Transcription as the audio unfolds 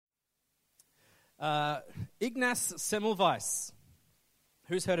Ignaz Semmelweis.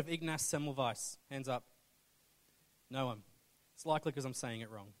 Who's heard of Ignaz Semmelweis? Hands up. No one. It's likely because I'm saying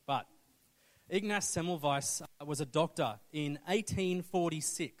it wrong. But Ignaz Semmelweis was a doctor in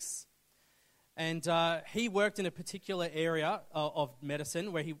 1846. And he worked in a particular area of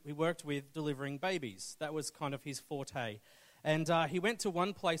medicine where he worked with delivering babies. That was kind of his forte. And he went to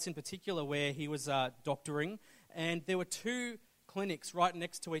one place in particular where he was doctoring, and there were two clinics right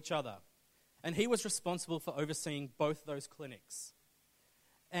next to each other. And he was responsible for overseeing both those clinics.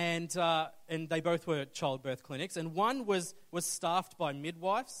 And they both were childbirth clinics. And one was staffed by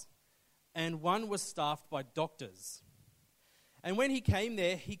midwives, and one was staffed by doctors. And when he came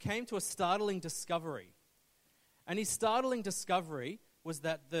there, he came to a startling discovery. And his startling discovery was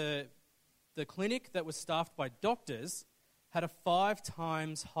that the clinic that was staffed by doctors had a 5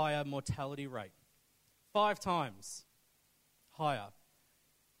 times higher mortality rate. 5 times higher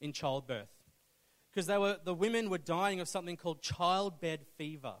in childbirth. Because the women were dying of something called childbed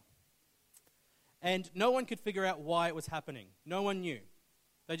fever. And no one could figure out why it was happening. No one knew.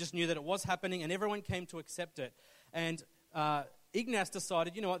 They just knew that it was happening, and everyone came to accept it. And Ignaz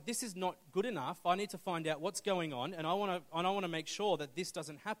decided, you know what, this is not good enough. I need to find out what's going on, and I want to make sure that this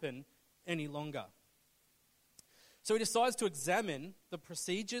doesn't happen any longer. So he decides to examine the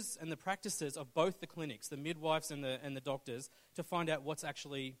procedures and the practices of both the clinics, the midwives and the doctors, to find out what's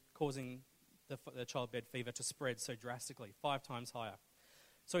actually causing the childbed fever to spread so drastically, 5 times higher.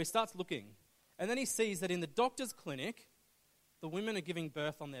 So he starts looking, and then he sees that in the doctor's clinic, the women are giving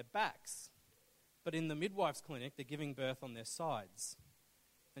birth on their backs, but in the midwife's clinic, they're giving birth on their sides.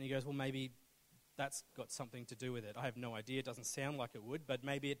 And he goes, well, maybe that's got something to do with it. I have no idea. It doesn't sound like it would, but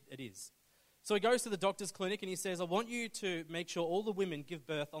maybe it is. So he goes to the doctor's clinic and he says, I want you to make sure all the women give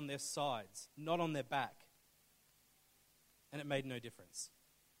birth on their sides, not on their back. And it made no difference.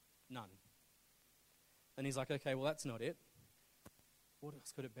 None. And he's like, okay, well, that's not it. What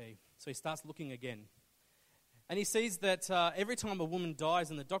else could it be? So he starts looking again. And he sees that every time a woman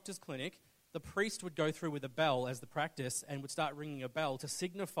dies in the doctor's clinic, the priest would go through with a bell as the practice and would start ringing a bell to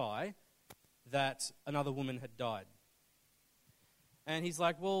signify that another woman had died. And he's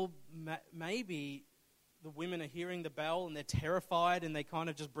like, well, maybe the women are hearing the bell and they're terrified and they kind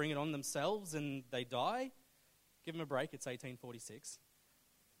of just bring it on themselves and they die. Give them a break, it's 1846.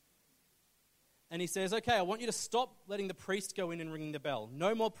 And he says, okay, I want you to stop letting the priest go in and ringing the bell.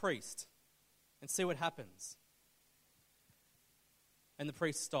 No more priest. And see what happens. And the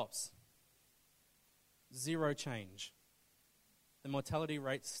priest stops. 0 change. The mortality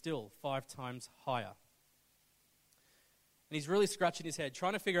rate's still 5 times higher. And he's really scratching his head,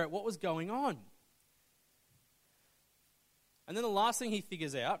 trying to figure out what was going on. And then the last thing he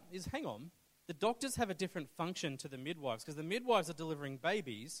figures out is, hang on, the doctors have a different function to the midwives, because the midwives are delivering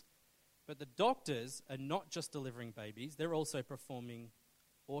babies, but the doctors are not just delivering babies, they're also performing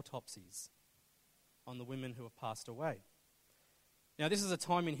autopsies on the women who have passed away. Now, this is a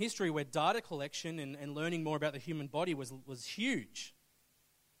time in history where data collection and learning more about the human body was huge.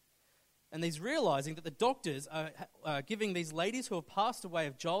 And he's realizing that the doctors are giving these ladies who have passed away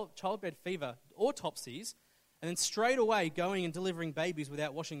of childbed fever autopsies, and then straight away going and delivering babies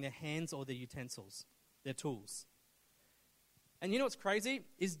without washing their hands or their utensils, their tools. And you know what's crazy?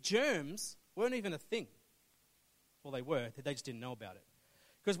 Is germs weren't even a thing. Well, they were. They just didn't know about it.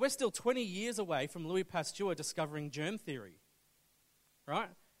 Because we're still 20 years away from Louis Pasteur discovering germ theory. Right?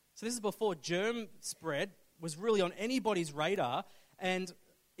 So this is before germ spread was really on anybody's radar. And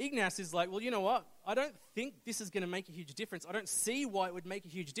Ignaz is like, well, you know what? I don't think this is going to make a huge difference. I don't see why it would make a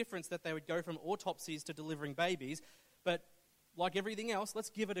huge difference that they would go from autopsies to delivering babies. But like everything else, let's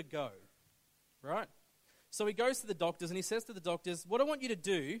give it a go. Right? So he goes to the doctors and he says to the doctors, what I want you to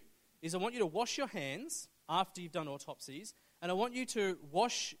do is I want you to wash your hands after you've done autopsies, and I want you to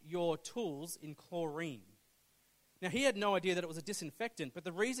wash your tools in chlorine. Now, he had no idea that it was a disinfectant, but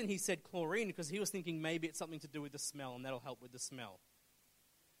the reason he said chlorine because he was thinking maybe it's something to do with the smell, and that'll help with the smell.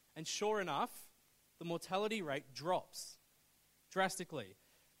 And sure enough, the mortality rate drops drastically.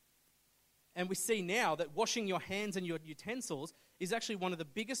 And we see now that washing your hands and your utensils is actually one of the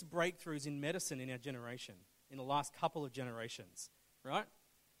biggest breakthroughs in medicine in our generation, in the last couple of generations, right?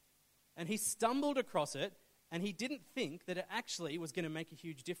 And he stumbled across it, and he didn't think that it actually was going to make a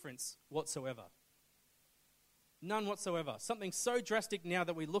huge difference whatsoever. None whatsoever. Something so drastic now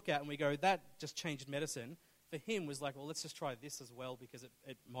that we look at and we go, that just changed medicine. For him was like, well, let's just try this as well because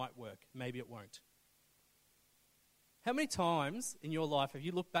it might work. Maybe it won't. How many times in your life have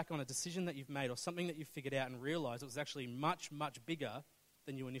you looked back on a decision that you've made or something that you've figured out and realized it was actually much, much bigger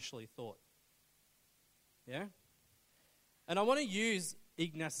than you initially thought? Yeah? And I want to use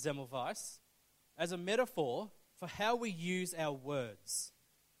Ignaz Semmelweis as a metaphor for how we use our words.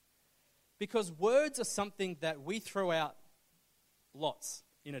 Because words are something that we throw out lots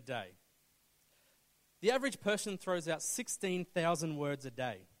in a day. The average person throws out 16,000 words a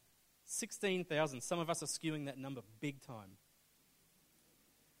day. 16,000. Some of us are skewing that number big time.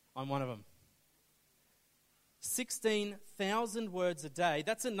 I'm one of them. 16,000 words a day.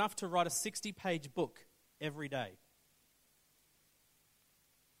 That's enough to write a 60-page book every day.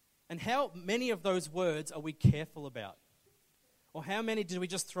 And how many of those words are we careful about? Or how many do we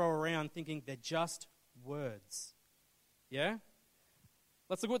just throw around thinking they're just words? Yeah?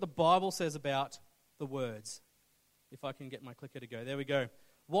 Let's look at what the Bible says about the words. If I can get my clicker to go. There we go.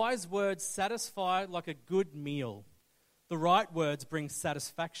 Wise words satisfy like a good meal. The right words bring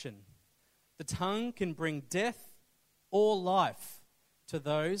satisfaction. The tongue can bring death or life. To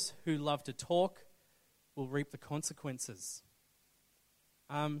those who love to talk will reap the consequences.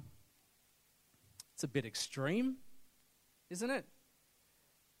 It's a bit extreme, isn't it?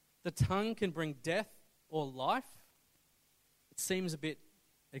 The tongue can bring death or life. It seems a bit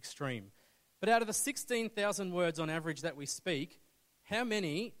extreme. But out of the 16,000 words on average that we speak, how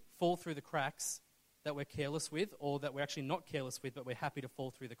many fall through the cracks that we're careless with, or that we're actually not careless with, but we're happy to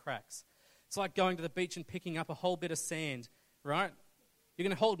fall through the cracks? It's like going to the beach and picking up a whole bit of sand, right? You're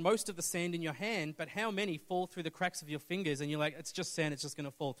going to hold most of the sand in your hand, but how many fall through the cracks of your fingers and you're like, it's just sand, it's just going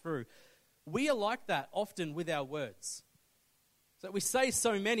to fall through. We are like that often with our words. So we say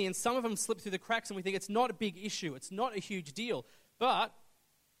so many, and some of them slip through the cracks, and we think it's not a big issue, it's not a huge deal. But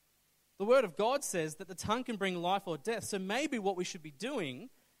the Word of God says that the tongue can bring life or death. So maybe what we should be doing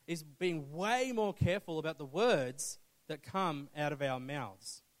is being way more careful about the words that come out of our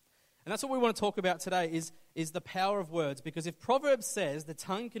mouths. And that's what we want to talk about today is the power of words. Because if Proverbs says the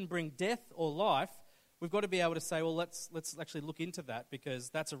tongue can bring death or life, we've got to be able to say, well, let's actually look into that, because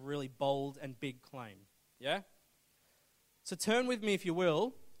that's a really bold and big claim. Yeah? So turn with me, if you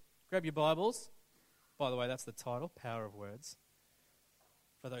will. Grab your Bibles. By the way, that's the title, Power of Words,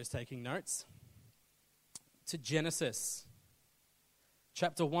 for those taking notes. To Genesis,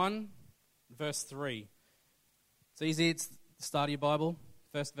 chapter 1, verse 3. It's easy. It's the start of your Bible.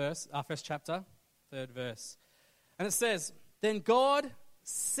 First chapter, third verse. And it says, then God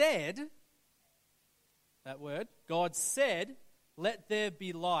said, that word, God said, let there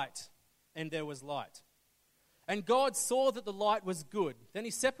be light, and there was light. And God saw that the light was good. Then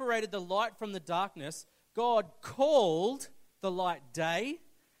he separated the light from the darkness. God called the light day,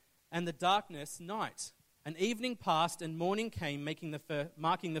 and the darkness night. And evening passed, and morning came,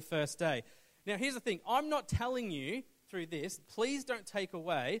 marking the first day. Now here's the thing, I'm not telling you through this, please don't take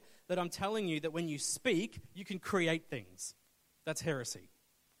away that I'm telling you that when you speak, you can create things. That's heresy.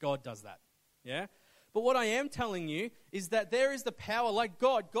 God does that. Yeah? But what I am telling you is that there is the power, like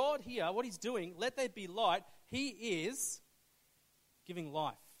God here, what he's doing, let there be light, he is giving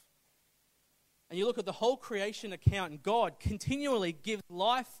life. And you look at the whole creation account, and God continually gives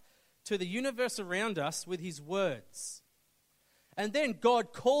life to the universe around us with his words. And then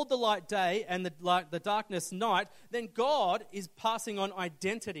God called the light day and the darkness night. Then God is passing on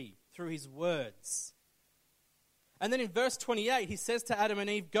identity through his words. And then in verse 28, he says to Adam and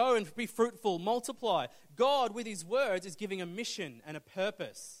Eve, go and be fruitful, multiply. God, with his words, is giving a mission and a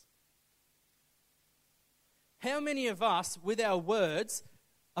purpose. How many of us, with our words,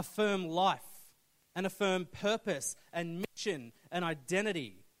 affirm life and affirm purpose and mission and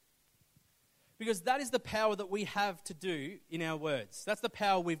identity? Because that is the power that we have to do in our words. That's the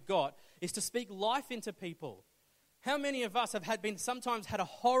power we've got, is to speak life into people. How many of us have sometimes had a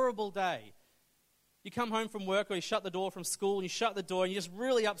horrible day? You come home from work, or you shut the door from school, and you shut the door, and you're just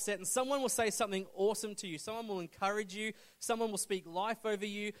really upset, and someone will say something awesome to you. Someone will encourage you. Someone will speak life over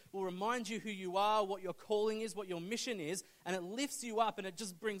you, will remind you who you are, what your calling is, what your mission is, and it lifts you up, and it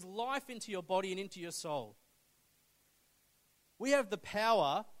just brings life into your body and into your soul. We have the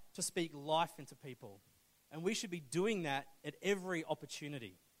power to speak life into people, and we should be doing that at every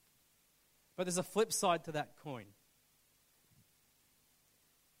opportunity. But there's a flip side to that coin.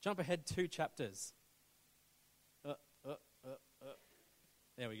 Jump ahead 2 chapters.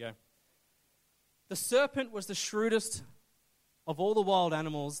 There we go. The serpent was the shrewdest of all the wild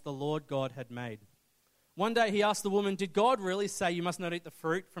animals the Lord God had made. One day he asked the woman, did God really say you must not eat the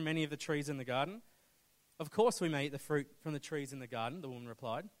fruit from any of the trees in the garden? Of course we may eat the fruit from the trees in the garden, the woman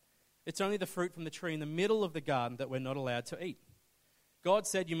replied. It's only the fruit from the tree in the middle of the garden that we're not allowed to eat. God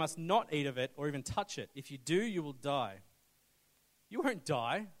said you must not eat of it or even touch it. If you do, you will die. You won't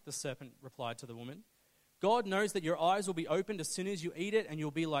die, the serpent replied to the woman. God knows that your eyes will be opened as soon as you eat it, and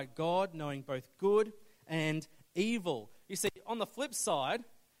you'll be like God, knowing both good and evil. You see, on the flip side,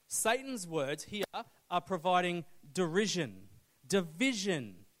 Satan's words here are providing derision,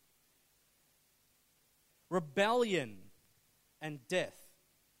 division, rebellion, and death.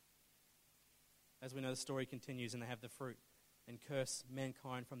 As we know, the story continues and they have the fruit and curse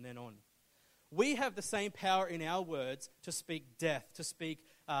mankind from then on. We have the same power in our words to speak death, to speak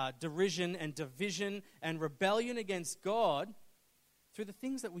derision and division and rebellion against God through the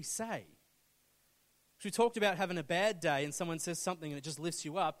things that we say. We talked about having a bad day and someone says something and it just lifts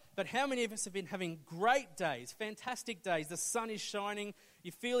you up. But how many of us have been having great days, fantastic days? The sun is shining,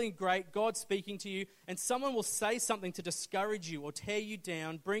 you're feeling great, God's speaking to you, and someone will say something to discourage you or tear you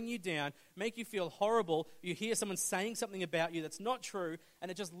down, bring you down, make you feel horrible. You hear someone saying something about you that's not true,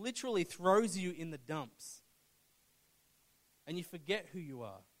 and it just literally throws you in the dumps. And you forget who you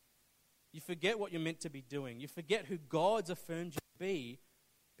are. You forget what you're meant to be doing. You forget who God's affirmed you to be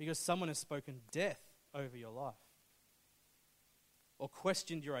because someone has spoken death over your life or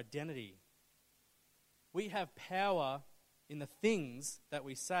questioned your identity. We have power in the things that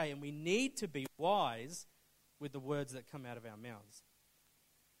we say, and we need to be wise with the words that come out of our mouths.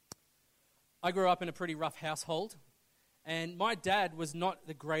 I grew up in a pretty rough household, and my dad was not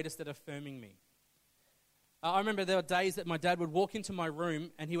the greatest at affirming me. I remember there were days that my dad would walk into my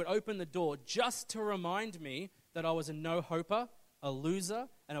room and he would open the door just to remind me that I was a no-hoper, a loser,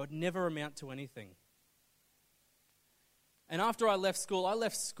 and I would never amount to anything. And after I left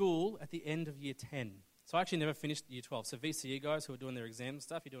school at the end of year 10. So I actually never finished year 12. So VCE guys who are doing their exams and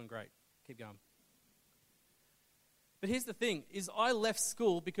stuff, you're doing great. Keep going. But here's the thing, is I left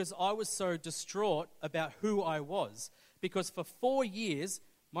school because I was so distraught about who I was. Because for 4 years,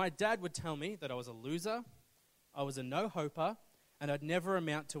 my dad would tell me that I was a loser, I was a no-hoper, and I'd never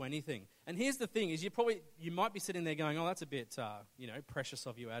amount to anything. And here's the thing, is you might be sitting there going, oh, that's a bit, precious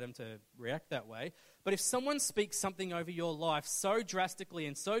of you, Adam, to react that way. But if someone speaks something over your life so drastically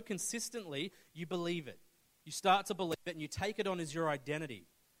and so consistently, you believe it. You start to believe it and you take it on as your identity.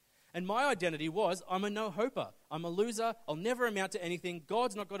 And my identity was, I'm a no-hoper. I'm a loser. I'll never amount to anything.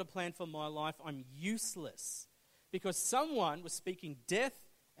 God's not got a plan for my life. I'm useless. Because someone was speaking death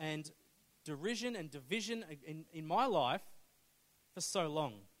and derision and division in my life for so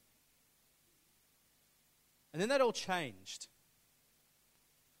long. And then that all changed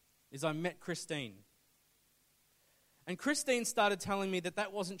as I met Christine. And Christine started telling me that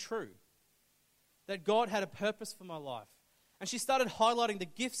that wasn't true, that God had a purpose for my life. And she started highlighting the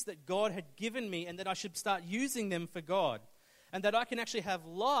gifts that God had given me and that I should start using them for God. And that I can actually have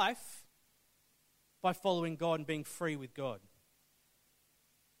life by following God and being free with God.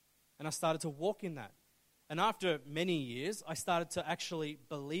 And I started to walk in that. And after many years, I started to actually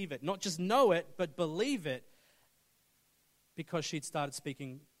believe it. Not just know it, but believe it, because she'd started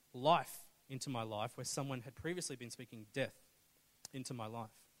speaking life into my life where someone had previously been speaking death into my life.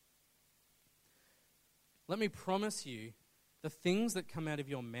 Let me promise you, the things that come out of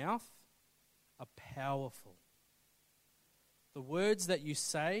your mouth are powerful. The words that you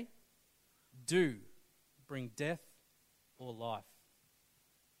say do bring death or life.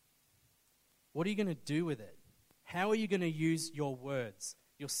 What are you going to do with it? How are you going to use your words?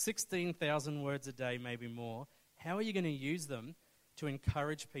 Your 16,000 words a day, maybe more. How are you going to use them to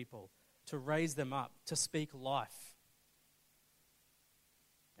encourage people, to raise them up, to speak life,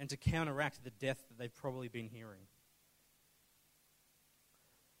 and to counteract the death that they've probably been hearing?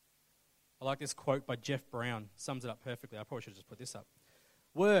 I like this quote by Jeff Brown. Sums it up perfectly. I probably should have just put this up.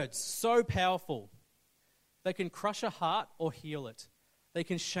 Words, so powerful. They can crush a heart or heal it. They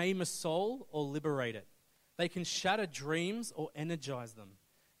can shame a soul or liberate it. They can shatter dreams or energize them.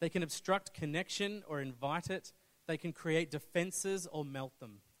 They can obstruct connection or invite it. They can create defenses or melt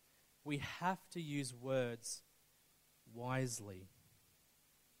them. We have to use words wisely.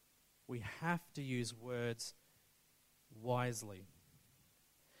 We have to use words wisely.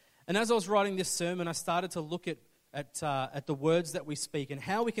 And as I was writing this sermon, I started to look at the words that we speak and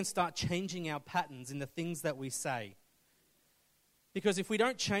how we can start changing our patterns in the things that we say. Because if we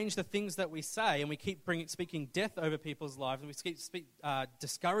don't change the things that we say and we keep speaking death over people's lives and we keep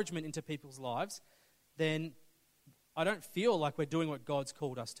discouragement into people's lives, then I don't feel like we're doing what God's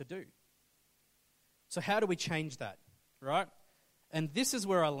called us to do. So how do we change that, right? And this is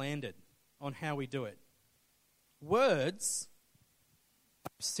where I landed on how we do it. Words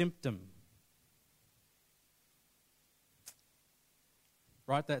are a symptom.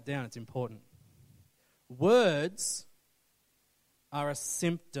 Write that down, it's important. Words are a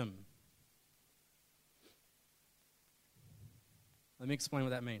symptom. Let me explain what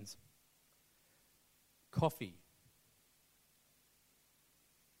that means. Coffee.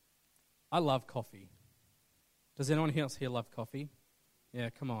 I love coffee. Does anyone else here love coffee? Yeah,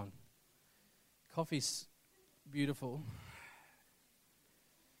 come on. Coffee's beautiful.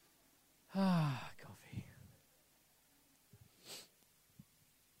 Coffee.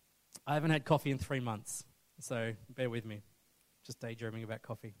 I haven't had coffee in 3 months, so bear with me. Just daydreaming about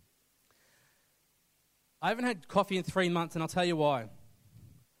coffee. I haven't had coffee in 3 months, and I'll tell you why.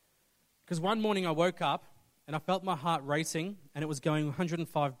 Because one morning I woke up, and I felt my heart racing, and it was going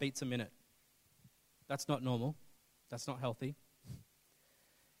 105 beats a minute. That's not normal. That's not healthy.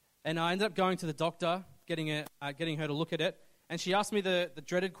 And I ended up going to the doctor, getting her to look at it, and she asked me the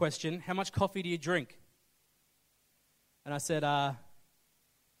dreaded question, how much coffee do you drink? And I said,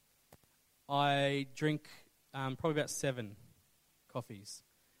 I drink probably about 7 coffees.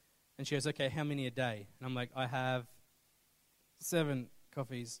 And she goes, okay, how many a day? And I'm like, I have 7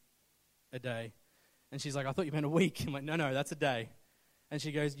 coffees a day. And she's like, I thought you meant a week. I'm like, no, that's a day. And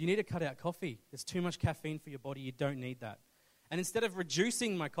she goes, you need to cut out coffee. There's too much caffeine for your body. You don't need that. And instead of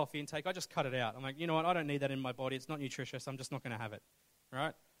reducing my coffee intake, I just cut it out. I'm like, you know what? I don't need that in my body. It's not nutritious. I'm just not going to have it.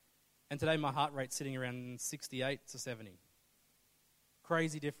 Right? And today my heart rate's sitting around 68 to 70.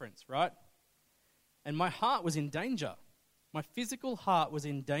 Crazy difference, right? And my heart was in danger. My physical heart was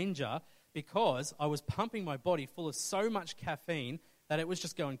in danger because I was pumping my body full of so much caffeine that it was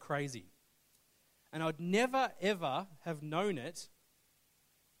just going crazy. And I'd never, ever have known it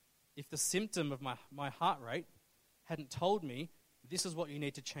if the symptom of my heart rate hadn't told me this is what you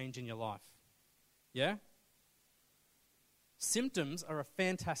need to change in your life. Yeah? Symptoms are a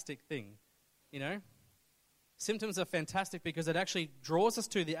fantastic thing, you know? Symptoms are fantastic because it actually draws us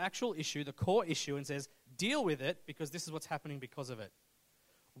to the actual issue, the core issue, and says, deal with it because this is what's happening because of it.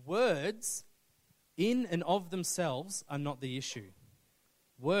 Words, in and of themselves, are not the issue.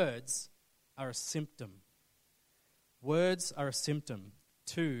 Words are a symptom. Words are a symptom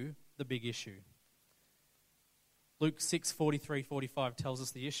to the big issue. Luke 6:43-45 tells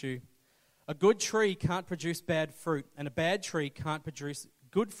us the issue. A good tree can't produce bad fruit, and a bad tree can't produce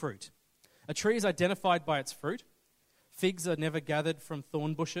good fruit. A tree is identified by its fruit. Figs are never gathered from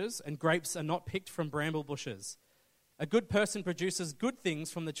thorn bushes, and grapes are not picked from bramble bushes. A good person produces good things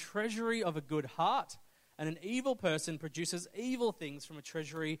from the treasury of a good heart, and an evil person produces evil things from a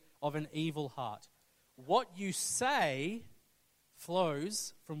treasury of an evil heart. What you say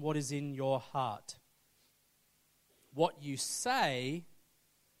flows from what is in your heart. What you say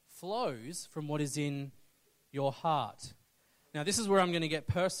flows from what is in your heart. Now, this is where I'm going to get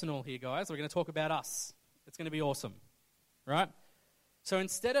personal here, guys. We're going to talk about us. It's going to be awesome, right? So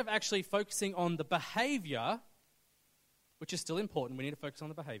instead of actually focusing on the behavior, which is still important, we need to focus on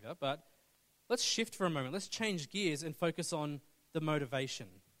the behavior, but let's shift for a moment. Let's change gears and focus on the motivation.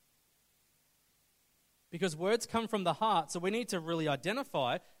 Because words come from the heart, so we need to really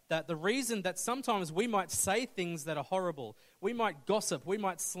identify that the reason that sometimes we might say things that are horrible, we might gossip, we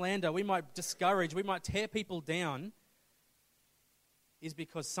might slander, we might discourage, we might tear people down, is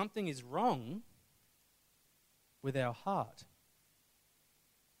because something is wrong with our heart.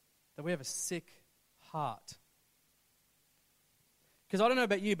 That we have a sick heart. Because I don't know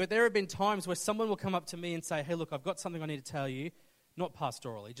about you, but there have been times where someone will come up to me and say, hey, look, I've got something I need to tell you, not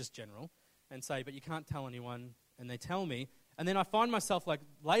pastorally, just general, and say, but you can't tell anyone, and they tell me, and then I find myself like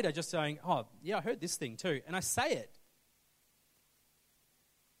later just saying, oh, yeah, I heard this thing too, and I say it.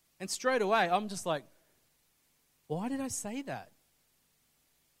 And straight away, I'm just like, why did I say that?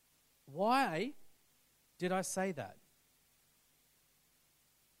 Why did I say that?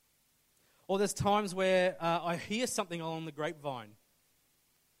 Or there's times where I hear something along the grapevine.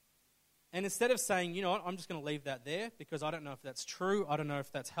 And instead of saying, you know what, I'm just going to leave that there because I don't know if that's true, I don't know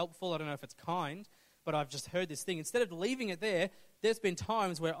if that's helpful, I don't know if it's kind, but I've just heard this thing. Instead of leaving it there, there's been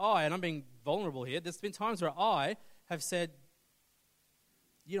times where and I'm being vulnerable here, there's been times where I have said,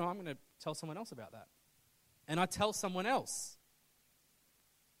 you know, I'm going to tell someone else about that. And I tell someone else.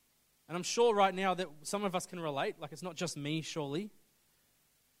 And I'm sure right now that some of us can relate, like it's not just me, surely.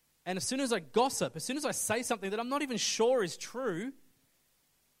 And as soon as I gossip, as soon as I say something that I'm not even sure is true,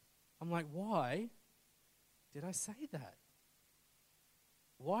 I'm like, why did I say that?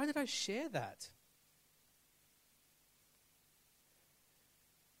 Why did I share that?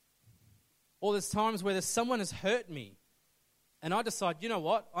 Or there's times where someone has hurt me, and I decide, you know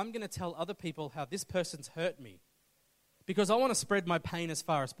what, I'm going to tell other people how this person's hurt me. Because I want to spread my pain as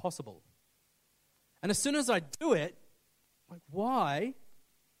far as possible. And as soon as I do it, I'm like, why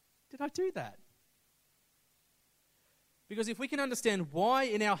did I do that? Because if we can understand why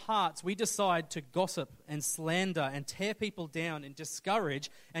in our hearts we decide to gossip and slander and tear people down and discourage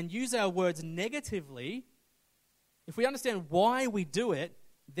and use our words negatively, if we understand why we do it,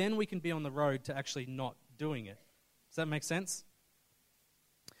 then we can be on the road to actually not doing it. Does that make sense?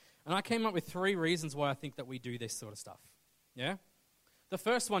 And I came up with 3 reasons why I think that we do this sort of stuff. Yeah? The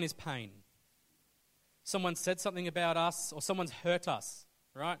first one is pain. Someone said something about us, or someone's hurt us,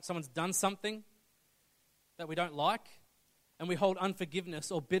 right? Someone's done something that we don't like, and we hold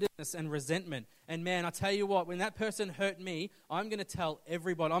unforgiveness or bitterness and resentment. And man, I tell you what, when that person hurt me, I'm going to tell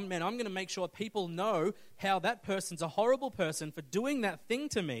everybody. I'm going to make sure people know how that person's a horrible person for doing that thing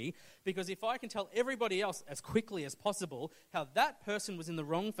to me, because if I can tell everybody else as quickly as possible how that person was in the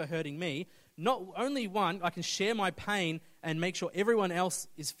wrong for hurting me, not only one, I can share my pain and make sure everyone else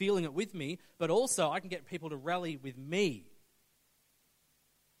is feeling it with me, but also I can get people to rally with me.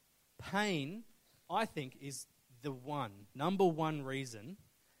 Pain, I think, is the number one reason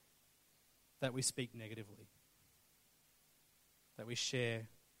that we speak negatively, that we share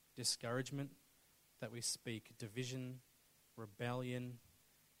discouragement, that we speak division, rebellion,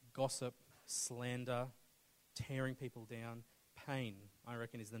 gossip, slander, tearing people down. Pain, I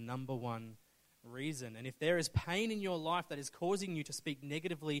reckon, is the number one reason. And if there is pain in your life that is causing you to speak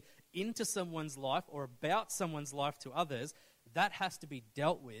negatively into someone's life or about someone's life to others, that has to be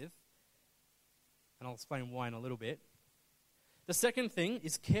dealt with. And I'll explain why in a little bit. The second thing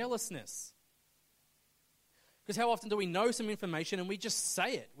is carelessness. Because how often do we know some information and we just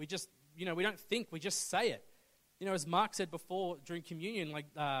say it? We don't think, we just say it. As Mark said before during communion,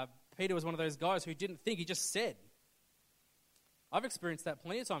 Peter was one of those guys who didn't think, he just said. I've experienced that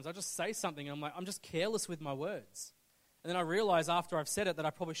plenty of times. I just say something and I'm just careless with my words. And then I realize after I've said it that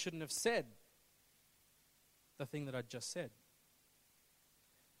I probably shouldn't have said the thing that I just said.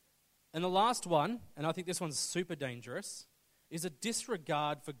 And the last one, and I think this one's super dangerous, is a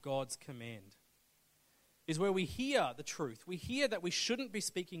disregard for God's command. Is where we hear the truth. We hear that we shouldn't be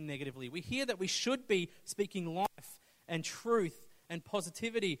speaking negatively. We hear that we should be speaking life and truth and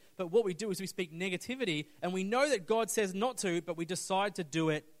positivity. But what we do is we speak negativity, and we know that God says not to, but we decide to do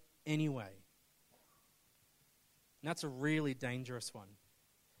it anyway. And that's a really dangerous one.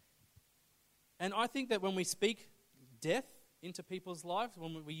 And I think that when we speak death into people's lives,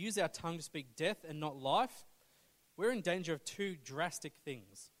 when we use our tongue to speak death and not life, we're in danger of 2 drastic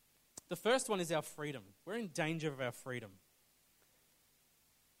things. The first one is our freedom. We're in danger of our freedom.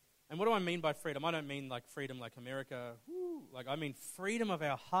 And what do I mean by freedom? I don't mean like freedom like America. I mean freedom of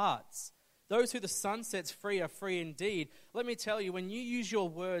our hearts. Those who the Son sets free are free indeed. Let me tell you, when you use your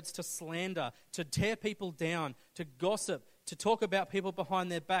words to slander, to tear people down, to gossip, to talk about people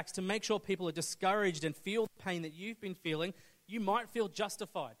behind their backs, to make sure people are discouraged and feel the pain that you've been feeling, you might feel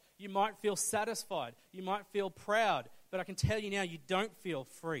justified. You might feel satisfied. You might feel proud. But I can tell you now, you don't feel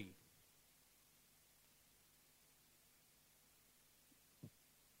free.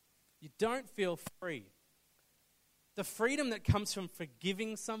 You don't feel free. The freedom that comes from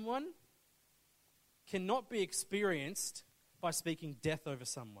forgiving someone cannot be experienced by speaking death over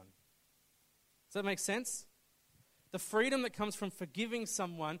someone. Does that make sense? The freedom that comes from forgiving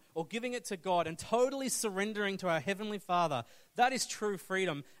someone or giving it to God and totally surrendering to our Heavenly Father, that is true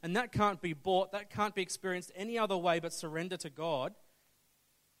freedom. And that can't be bought, that can't be experienced any other way but surrender to God.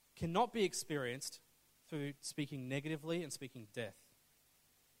 Cannot be experienced through speaking negatively and speaking death.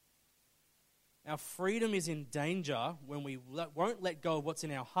 Our freedom is in danger when we won't let go of what's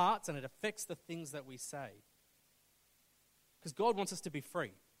in our hearts, and it affects the things that we say. Because God wants us to be free.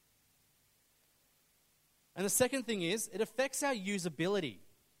 And the second thing is, it affects our usability.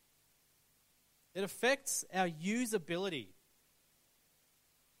 It affects our usability.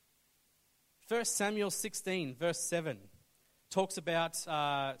 1 Samuel 16, verse 7, talks about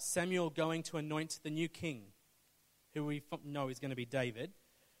Samuel going to anoint the new king, who we know is going to be David.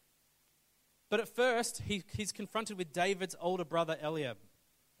 But at first, he's confronted with David's older brother, Eliab.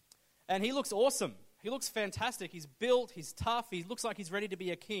 And he looks awesome. He looks fantastic. He's built, he's tough, he looks like he's ready to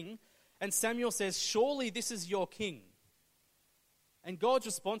be a king. And Samuel says, "Surely this is your king." And God's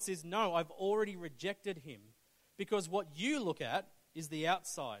response is, "No, I've already rejected him, because what you look at is the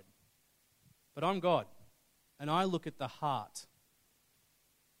outside. But I'm God, and I look at the heart."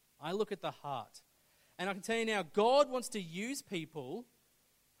 I look at the heart. And I can tell you now, God wants to use people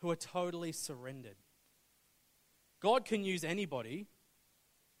who are totally surrendered. God can use anybody,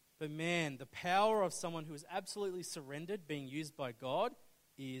 but man, the power of someone who is absolutely surrendered being used by God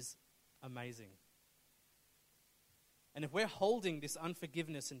is amazing. And if we're holding this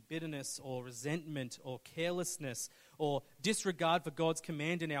unforgiveness and bitterness or resentment or carelessness or disregard for God's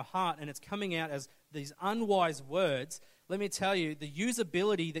command in our heart, and it's coming out as these unwise words, let me tell you, the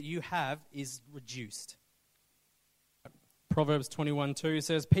usability that you have is reduced. Proverbs 21:2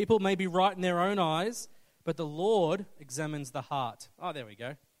 says, "People may be right in their own eyes, but the Lord examines the heart." Oh, there we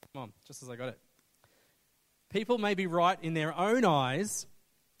go. Come on, just as I got it. People may be right in their own eyes,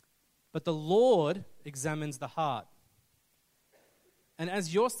 but the Lord examines the heart. And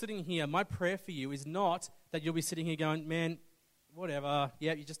as you're sitting here, my prayer for you is not that you'll be sitting here going, man, whatever,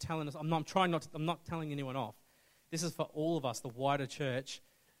 yeah, you're just telling us. I'm not telling anyone off. This is for all of us, the wider church,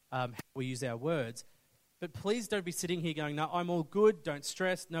 how we use our words. But please don't be sitting here going, no, I'm all good, don't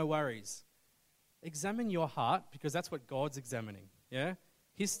stress, no worries. Examine your heart, because that's what God's examining, yeah?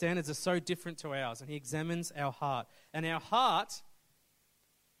 His standards are so different to ours, and he examines our heart. And our heart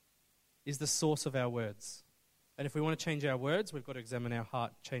is the source of our words. And if we want to change our words, we've got to examine our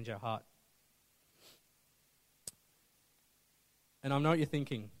heart, change our heart. And I know what you're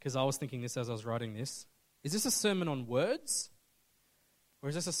thinking, because I was thinking this as I was writing this. Is this a sermon on words, or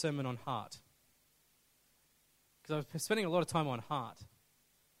is this a sermon on heart? Because I was spending a lot of time on heart.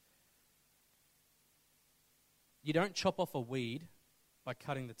 You don't chop off a weed by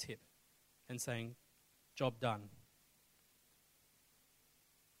cutting the tip and saying, job done.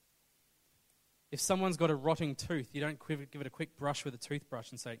 If someone's got a rotting tooth, you don't give it a quick brush with a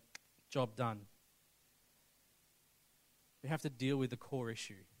toothbrush and say, job done. We have to deal with the core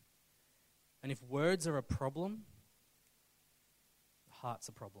issue. And if words are a problem, the heart's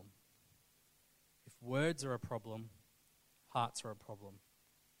a problem. If words are a problem, hearts are a problem.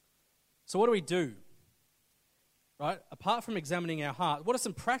 So what do we do? Right? Apart from examining our heart, what are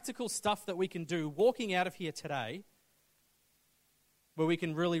some practical stuff that we can do walking out of here today where we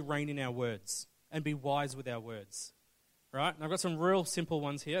can really rein in our words and be wise with our words? Right? And I've got some real simple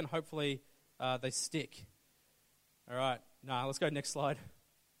ones here, and hopefully they stick. All right. Now, let's go next slide.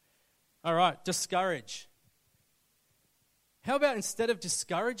 All right. Discourage. How about instead of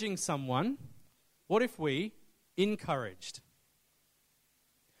discouraging someone, what if we encouraged?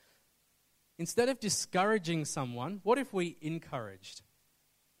 Instead of discouraging someone, what if we encouraged?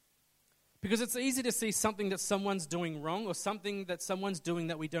 Because it's easy to see something that someone's doing wrong or something that someone's doing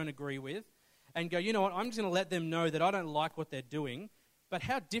that we don't agree with and go, you know what, I'm just going to let them know that I don't like what they're doing. But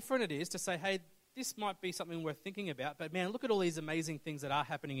how different it is to say, hey, this might be something worth thinking about, but man, look at all these amazing things that are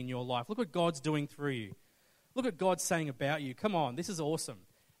happening in your life. Look what God's doing through you. Look what God's saying about you. Come on, this is awesome.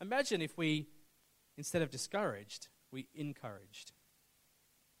 Imagine if we, instead of discouraged, we encouraged.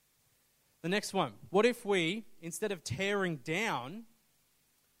 The next one. What if we, instead of tearing down,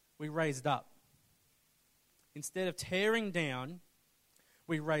 we raised up? Instead of tearing down,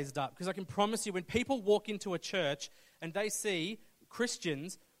 we raised up. Because I can promise you, when people walk into a church and they see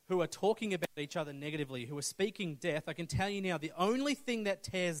Christians who are talking about each other negatively, who are speaking death, I can tell you now, the only thing that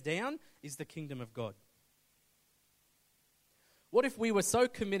tears down is the kingdom of God. What if we were so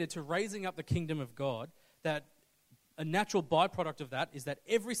committed to raising up the kingdom of God that a natural byproduct of that is that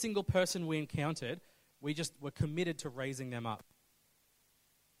every single person we encountered, we just were committed to raising them up?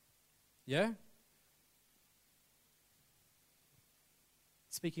 Yeah?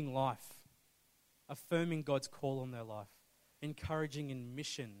 Speaking life, affirming God's call on their life, encouraging in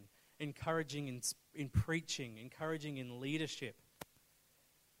mission, encouraging in preaching, encouraging in leadership.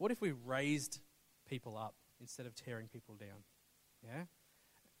 What if we raised people up instead of tearing people down? Yeah?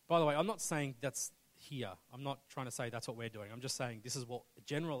 By the way, I'm not saying that's here. I'm not trying to say that's what we're doing. I'm just saying this is what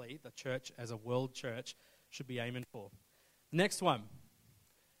generally the church as a world church should be aiming for. Next one.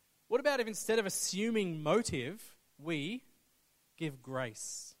 What about if instead of assuming motive, we give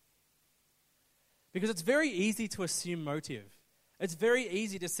grace? Because it's very easy to assume motive. It's very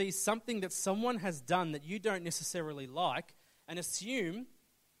easy to see something that someone has done that you don't necessarily like and assume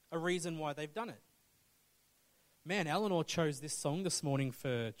a reason why they've done it. Man, Eleanor chose this song this morning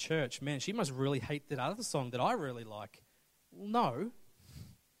for church. Man, she must really hate that other song that I really like. Well, no.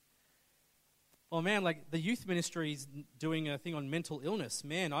 Well, man, like the youth ministry is doing a thing on mental illness.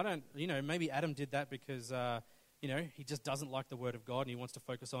 Man, I don't, maybe Adam did that because, he just doesn't like the word of God and he wants to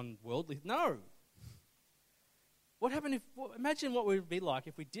focus on worldly. No. What happened imagine what it would be like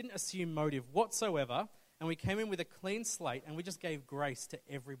if we didn't assume motive whatsoever and we came in with a clean slate and we just gave grace to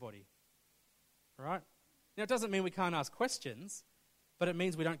everybody. All right? Now, it doesn't mean we can't ask questions, but it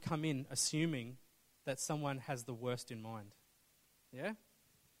means we don't come in assuming that someone has the worst in mind. Yeah?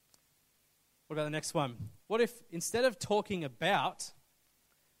 What about the next one? What if instead of talking about,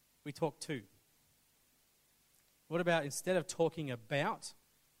 we talk to? What about instead of talking about,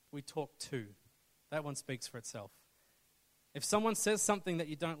 we talk to? That one speaks for itself. If someone says something that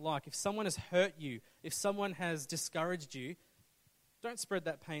you don't like, if someone has hurt you, if someone has discouraged you, don't spread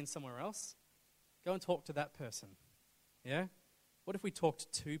that pain somewhere else. Go and talk to that person. Yeah? What if we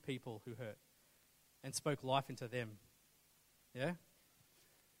talked to people who hurt and spoke life into them? Yeah?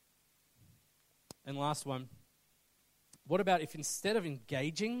 And last one. What about if instead of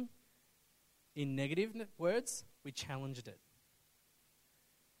engaging in negative words, we challenged it?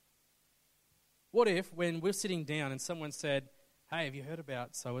 What if when we're sitting down and someone said, hey, have you heard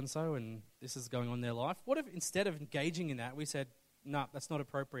about so-and-so and this is going on in their life? What if instead of engaging in that, we said, no, that's not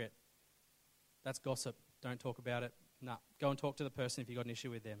appropriate. That's gossip. Don't talk about it. No, go and talk to the person if you've got an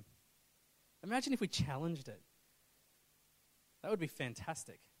issue with them. Imagine if we challenged it. That would be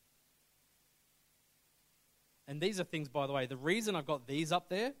fantastic. And these are things, by the way, the reason I've got these up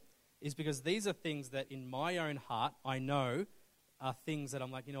there is because these are things that in my own heart I know are things that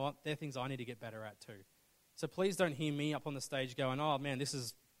I'm like, you know what, they're things I need to get better at too. So please don't hear me up on the stage going, oh man, this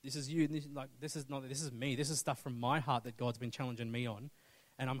is you, this is me. This is stuff from my heart that God's been challenging me on.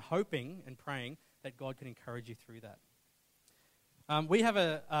 And I'm hoping and praying that God can encourage you through that. We have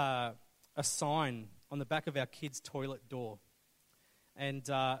a sign on the back of our kids' toilet door. And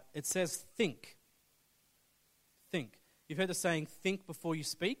it says, think. Think. You've heard the saying, think before you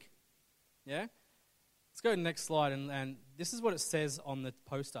speak? Yeah? Let's go to the next slide. And this is what it says on the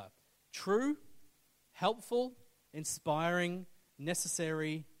poster. True, helpful, inspiring,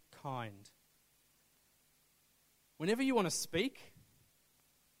 necessary, kind. Whenever you want to speak,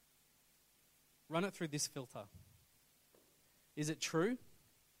 run it through this filter. Is it true?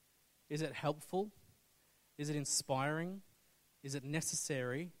 Is it helpful? Is it inspiring? Is it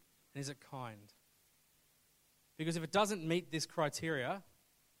necessary? And is it kind? Because if it doesn't meet this criteria,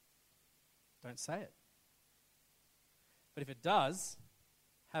 don't say it. But if it does,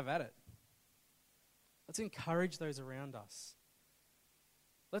 have at it. Let's encourage those around us.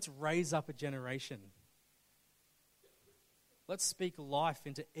 Let's raise up a generation. Let's speak life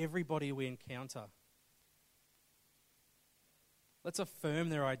into everybody we encounter. Let's affirm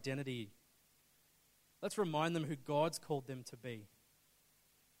their identity. Let's remind them who God's called them to be.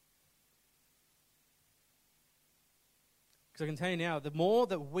 Because I can tell you now, the more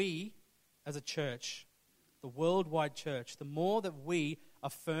that we as a church, the worldwide church, the more that we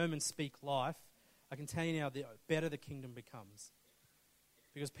affirm and speak life, I can tell you now, the better the kingdom becomes.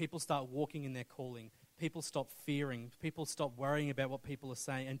 Because people start walking in their calling. People stop fearing. People stop worrying about what people are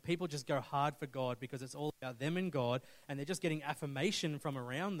saying. And people just go hard for God because it's all about them and God. And they're just getting affirmation from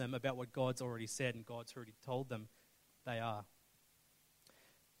around them about what God's already said and God's already told them they are.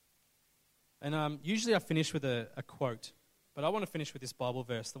 And usually I finish with a quote. But I want to finish with this Bible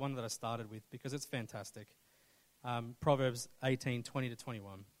verse, the one that I started with, because it's fantastic. Proverbs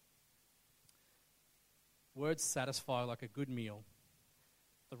 18:20-21. Words satisfy like a good meal.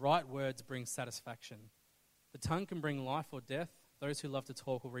 The right words bring satisfaction. The tongue can bring life or death. Those who love to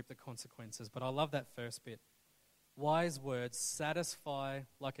talk will reap the consequences. But I love that first bit. Wise words satisfy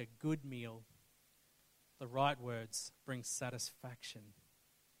like a good meal. The right words bring satisfaction.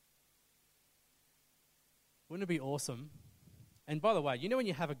 Wouldn't it be awesome? And by the way, you know when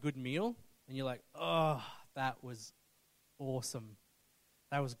you have a good meal and you're like, oh, that was awesome.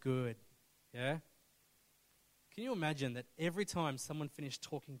 That was good. Yeah? Can you imagine that every time someone finished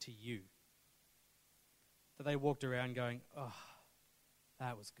talking to you, that they walked around going, oh,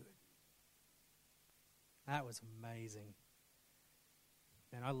 that was good. That was amazing.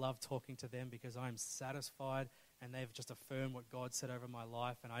 And I love talking to them because I'm satisfied and they've just affirmed what God said over my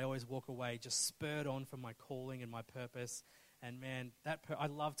life. And I always walk away just spurred on from my calling and my purpose. And man, I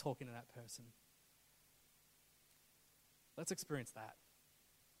love talking to that person. Let's experience that.